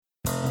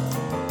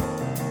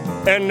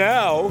And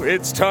now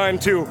it's time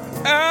to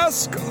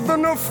Ask the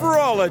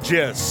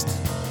Nephrologist.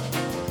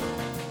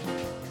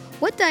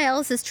 What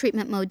dialysis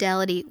treatment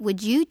modality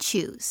would you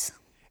choose?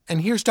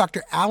 And here's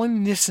Dr.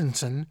 Alan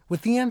Nissenson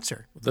with the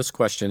answer. This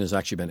question has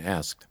actually been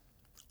asked,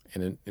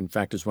 and in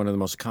fact is one of the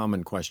most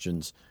common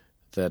questions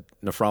that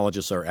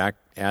nephrologists are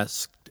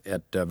asked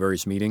at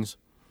various meetings.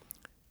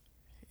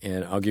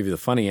 And I'll give you the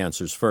funny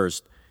answers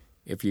first.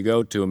 If you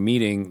go to a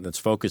meeting that's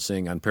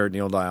focusing on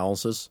peritoneal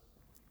dialysis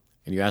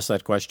and you ask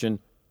that question,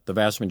 the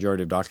vast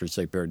majority of doctors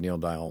say peritoneal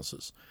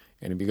dialysis.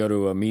 And if you go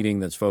to a meeting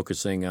that's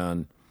focusing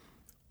on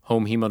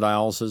home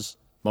hemodialysis,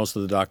 most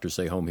of the doctors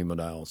say home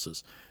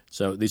hemodialysis.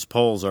 So these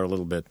polls are a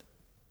little bit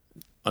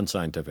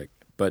unscientific.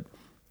 But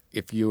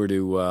if you were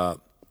to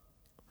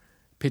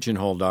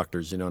pigeonhole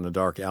doctors, in a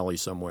dark alley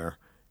somewhere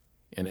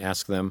and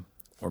ask them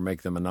or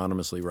make them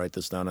anonymously write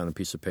this down on a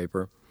piece of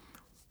paper,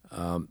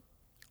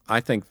 I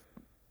think,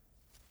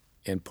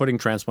 and putting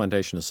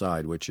transplantation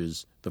aside, which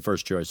is the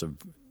first choice of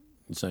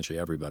essentially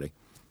everybody,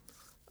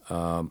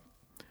 the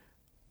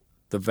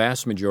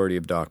vast majority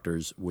of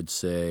doctors would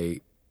say,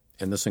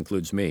 and this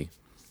includes me,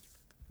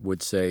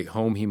 would say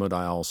home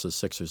hemodialysis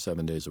 6 or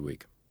 7 days a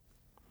week.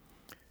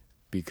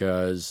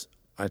 Because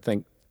I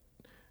think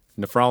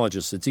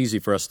nephrologists, it's easy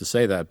for us to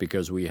say that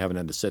because we haven't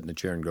had to sit in a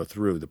chair and go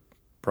through the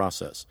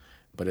process.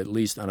 But at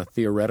least on a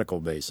theoretical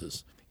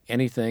basis,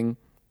 anything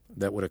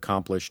that would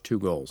accomplish two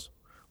goals.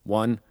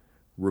 One,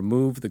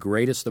 remove the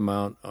greatest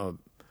amount of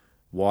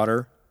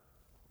water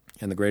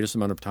and the greatest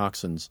amount of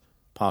toxins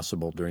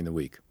possible during the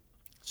week.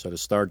 So to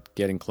start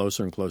getting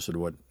closer and closer to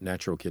what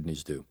natural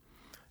kidneys do.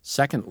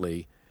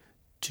 Secondly,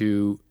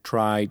 to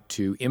try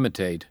to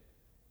imitate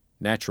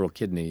natural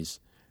kidneys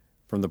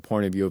from the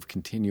point of view of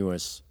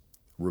continuous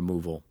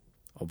removal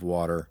of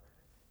water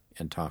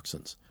and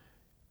toxins,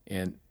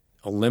 and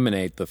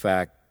eliminate the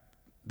fact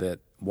that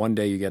one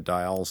day you get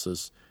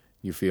dialysis,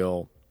 you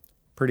feel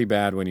pretty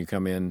bad when you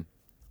come in,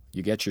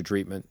 you get your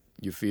treatment,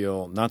 you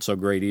feel not so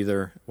great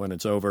either when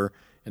it's over,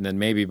 and then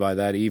maybe by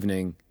that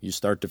evening you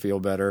start to feel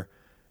better.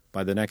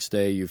 By the next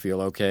day you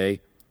feel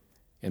okay,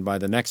 and by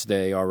the next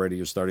day already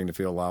you're starting to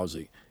feel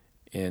lousy.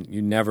 And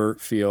you never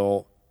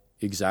feel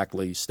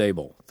exactly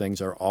stable.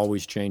 Things are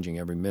always changing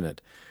every minute.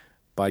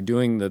 By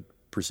doing the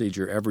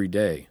procedure every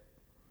day,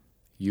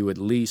 you at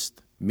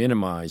least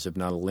minimize, if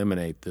not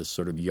eliminate, this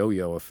sort of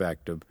yo-yo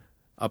effect of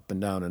up and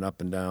down and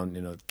up and down.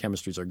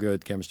 Chemistries are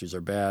good, chemistries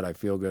are bad, I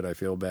feel good, I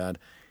feel bad.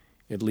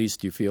 At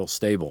least you feel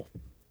stable,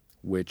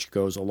 which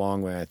goes a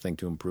long way, I think,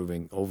 to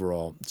improving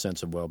overall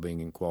sense of well-being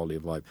and quality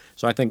of life.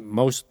 So I think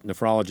most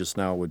nephrologists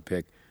now would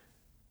pick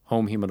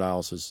home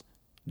hemodialysis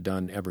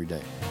done every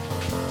day.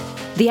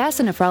 The Ask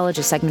the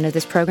Nephrologist segment of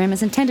this program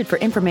is intended for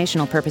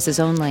informational purposes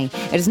only.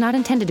 It is not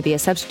intended to be a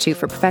substitute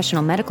for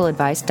professional medical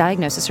advice,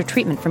 diagnosis, or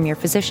treatment from your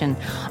physician.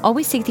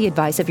 Always seek the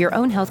advice of your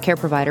own healthcare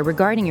provider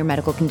regarding your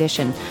medical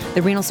condition.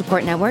 The Renal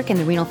Support Network and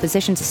the Renal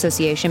Physicians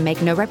Association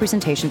make no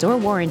representations or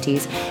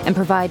warranties and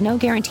provide no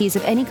guarantees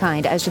of any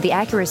kind as to the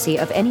accuracy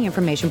of any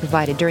information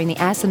provided during the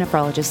Ask the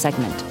Nephrologist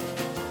segment.